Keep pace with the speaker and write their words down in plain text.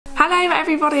Hello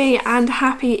everybody and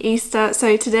happy Easter.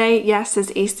 So today, yes,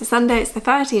 is Easter Sunday. It's the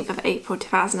 13th of April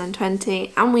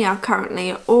 2020 and we are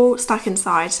currently all stuck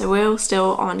inside, so we're all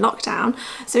still on lockdown.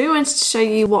 So we wanted to show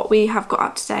you what we have got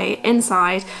up today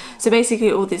inside. So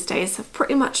basically all these days have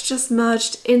pretty much just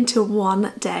merged into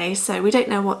one day, so we don't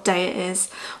know what day it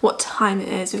is, what time it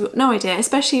is, we've got no idea,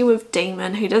 especially with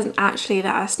Damon, who doesn't actually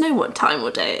let us know what time or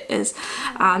day it is.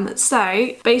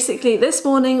 So basically this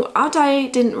morning our day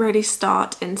didn't really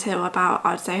start until about,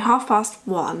 I'd say,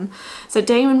 1:30. So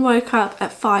Damon woke up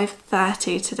at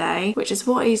 5:30 today, which is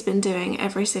what he's been doing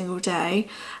every single day,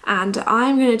 and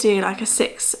I'm going to do like a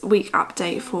 6-week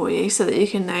update for you so that you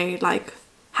can know like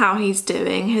how he's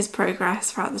doing, his progress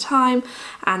throughout the time,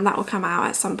 and that will come out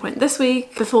at some point this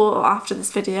week, before or after this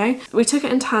video. We took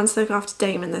it in turns to look after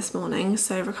Damon this morning,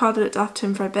 so Ricardo looked after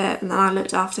him for a bit and then I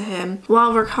looked after him.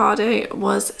 While Ricardo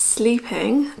was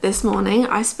sleeping this morning,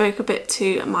 I spoke a bit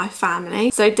to my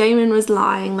family. So Damon was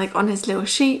lying like on his little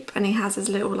sheep and he has his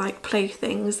little like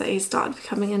playthings that he started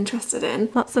becoming interested in.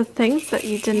 Lots of things that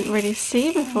you didn't really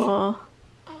see before.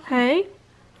 Hey?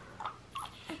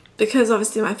 Because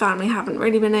obviously my family haven't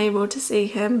really been able to see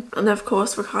him, and of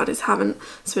course Ricardo's haven't,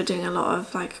 so we're doing a lot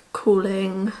of like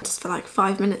calling just for like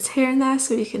 5 minutes here and there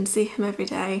so you can see him every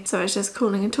day. So I was just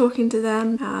calling and talking to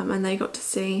them, and they got to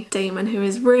see Damon, who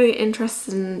is really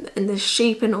interested in the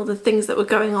sheep and all the things that were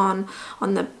going on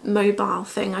the mobile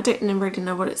thing. I don't really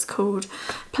know what it's called,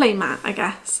 playmat I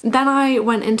guess. Then I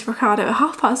went into Ricardo at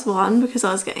 1:30 because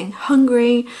I was getting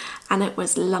hungry and it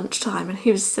was lunchtime and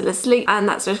he was still asleep, and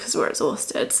that's just because we're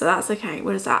exhausted, so that's okay,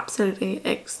 we're just absolutely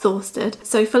exhausted.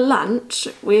 So for lunch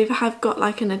we have got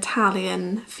like an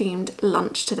Italian themed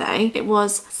lunch today. It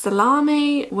was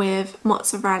salami with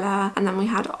mozzarella and then we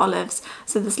had olives.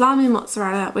 So the salami and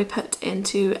mozzarella we put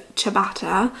into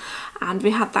ciabatta and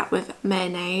we had that with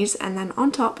mayonnaise, and then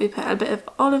on top we put a bit of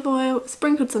olive oil,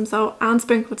 sprinkled some salt and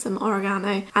sprinkled some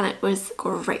oregano, and it was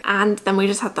great. And then we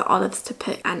just had the olives to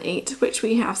pick and eat, which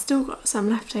we have still got some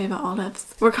leftover olives.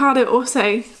 Ricardo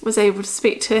also was able to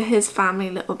speak to his family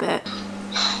a little bit.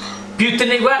 Più te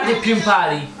ne guardi più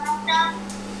impari.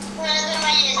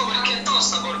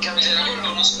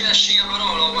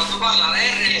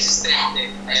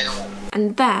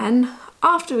 And then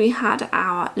after we had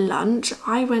our lunch,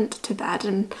 I went to bed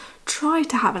and tried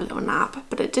to have a little nap,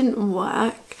 but it didn't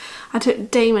work. I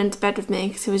took Damon to bed with me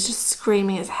because he was just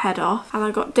screaming his head off, and I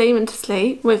got Damon to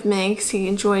sleep with me because he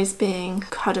enjoys being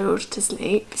cuddled to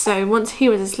sleep. So once he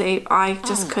was asleep, I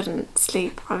just couldn't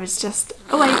sleep. I was just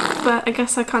awake, but I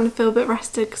guess I kind of feel a bit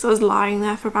rested because I was lying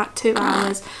there for about 2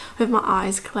 hours with my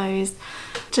eyes closed,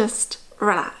 just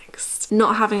relaxed,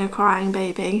 not having a crying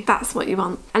baby. That's what you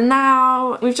want. And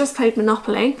now we've just played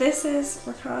Monopoly. This is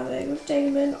Ricardo with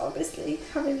Damon, obviously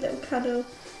having a little cuddle.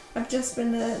 I've just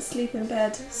been asleep in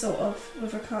bed, sort of,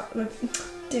 with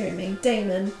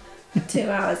Damon, 2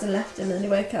 hours and left him, and then he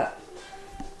woke up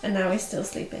and now he's still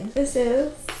sleeping. This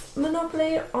is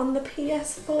Monopoly on the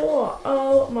PS4.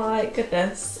 Oh my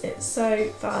goodness, it's so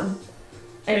fun.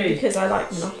 Only because I like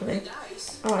Monopoly.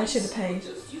 Oh, I should have paid.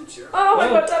 Oh my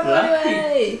god, double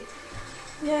anyway!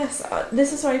 Yes,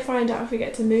 this is where you find out if we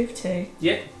get to move to.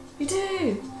 Yeah. You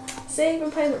do! See, I've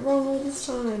been playing it wrong all this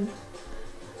time.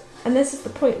 And this is the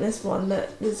pointless one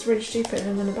that is really stupid and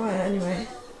I'm going to buy it anyway.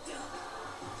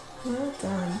 Well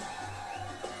done.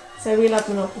 So we love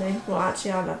Monopoly. Well,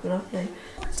 actually I love Monopoly.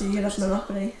 Do you love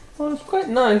Monopoly? Well, it's quite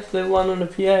nice, the one on the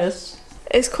PS.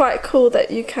 It's quite cool that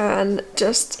you can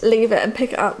just leave it and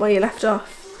pick it up where you left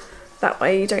off. That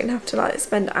way you don't have to like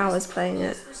spend hours playing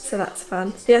it, so that's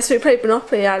fun. Yes, we played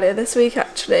Monopoly earlier this week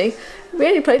actually. We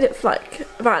only played it for like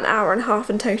about an hour and a half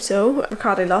in total.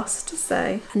 Ricardo lost,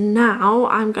 so. And now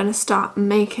I'm going to start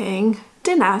making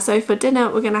dinner. So for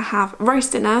dinner we're going to have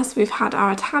roast dinner. So we've had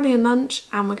our Italian lunch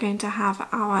and we're going to have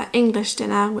our English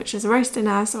dinner, which is roast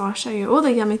dinner. So I'll show you all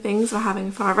the yummy things we're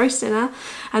having for our roast dinner.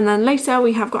 And then later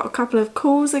we have got a couple of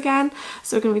calls again.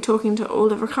 So we're going to be talking to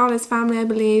all of Ricardo's family, I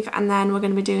believe. And then we're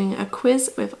going to be doing a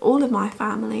quiz with all of my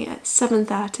family at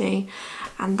 7:30.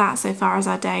 And that so far is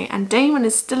our day. And Damon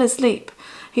is still asleep.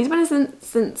 He's been asleep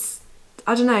since,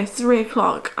 I don't know, 3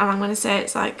 o'clock. And I'm going to say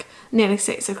it's like nearly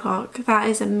 6 o'clock. That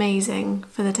is amazing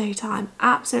for the daytime.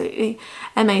 Absolutely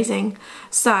amazing.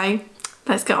 So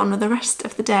let's get on with the rest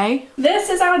of the day. This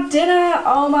is our dinner.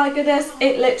 Oh my goodness.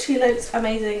 It literally looks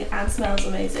amazing and smells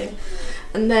amazing.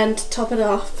 And then to top it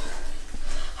off,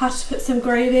 I have to put some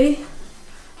gravy.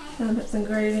 And put some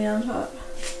gravy on top.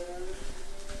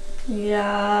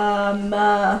 Yum.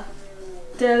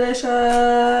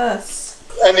 Delicious.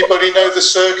 Anybody know the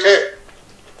circuit?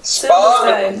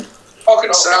 Silverstone.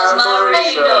 San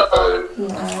Marino.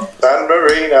 No. San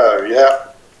Marino, yeah.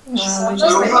 You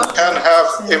can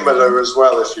have Imola as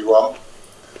well if you want.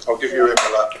 I'll give you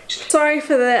Imola. Sorry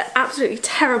for the absolutely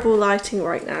terrible lighting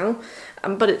right now,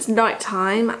 but it's night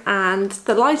time and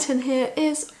the light in here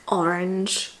is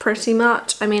orange pretty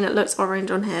much. I mean, it looks orange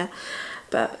on here,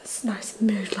 but it's nice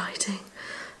mood lighting.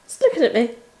 It's looking at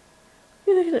me.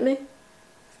 You're looking at me?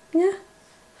 Yeah.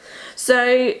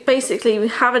 So basically we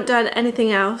haven't done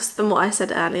anything else than what I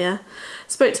said earlier.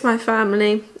 Spoke to my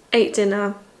family, ate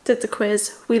dinner, did the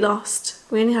quiz, we lost.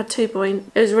 We only had 2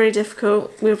 points. It was really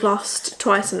difficult. We've lost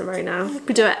twice in a row now.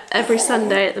 We do it every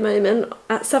Sunday at the moment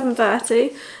at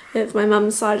 7:30 with my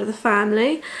mum's side of the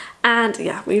family. And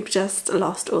yeah, we've just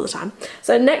lost all the time.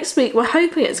 So next week we're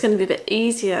hoping it's going to be a bit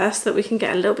easier so that we can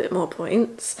get a little bit more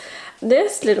points.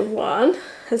 This little one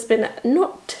has been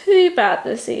not too bad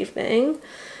this evening.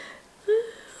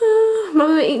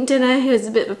 Mum were eating dinner, he was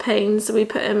a bit of a pain, so we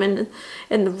put him in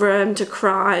the room to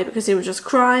cry because he was just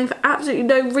crying for absolutely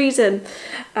no reason.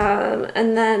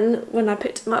 And then when I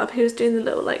picked him up, he was doing the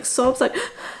little like sobs, like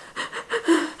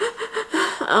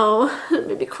oh, it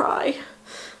made me cry.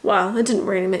 Well, it didn't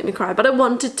really make me cry, but I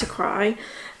wanted to cry.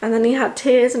 And then he had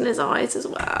tears in his eyes as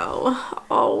well.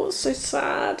 Oh, it's so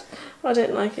sad. I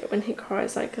don't like it when he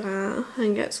cries like that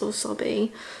and gets all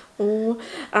sobby. Oh.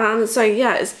 So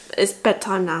yeah, it's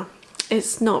bedtime now.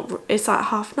 It's like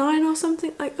 9:30 or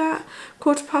something like that,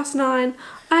 9:15.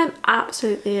 I'm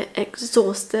absolutely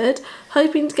exhausted,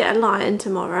 hoping to get a lie in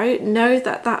tomorrow. Know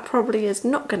that probably is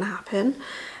not going to happen.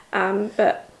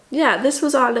 But yeah, this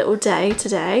was our little day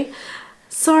today.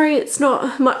 Sorry it's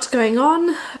not much going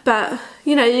on, but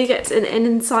you know, you get an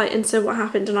insight into what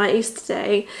happened on our Easter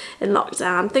day in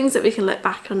lockdown, things that we can look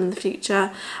back on in the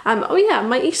future. Oh yeah,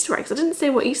 my Easter eggs. I didn't say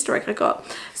what Easter egg I got.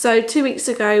 So 2 weeks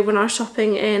ago when I was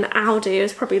shopping in Aldi, it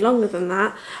was probably longer than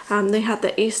that, they had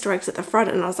the Easter eggs at the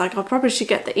front and I was like, I probably should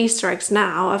get the Easter eggs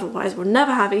now, otherwise we'll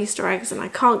never have Easter eggs and I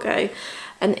can't go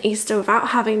an Easter without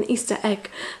having an Easter egg.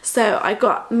 So I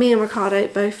got me and Ricardo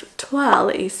both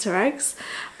 12 Easter eggs.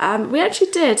 We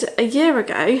actually did a year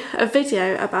ago a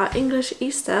video about English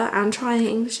Easter and trying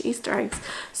English Easter eggs.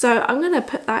 So I'm going to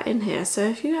put that in here. So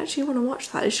if you actually want to watch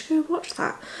that, you should go watch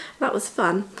that. That was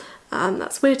fun.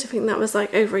 That's weird to think that was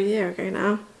like over a year ago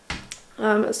now.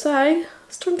 So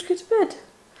it's time to go to bed.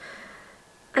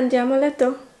 Andiamo a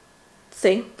letto.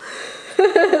 See?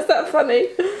 Is that funny?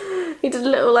 He did a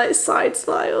little like side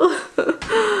smile.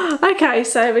 Okay,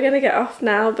 so we're gonna get off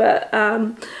now, but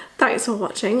thanks for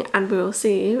watching and we will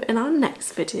see you in our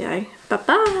next video. Bye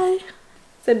bye.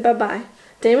 Say bye bye.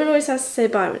 Damon always has to say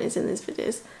bye when he's in these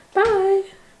videos. Bye.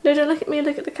 No, don't look at me,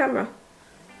 look at the camera.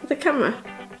 The camera.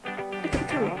 Look at the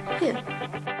camera. Here.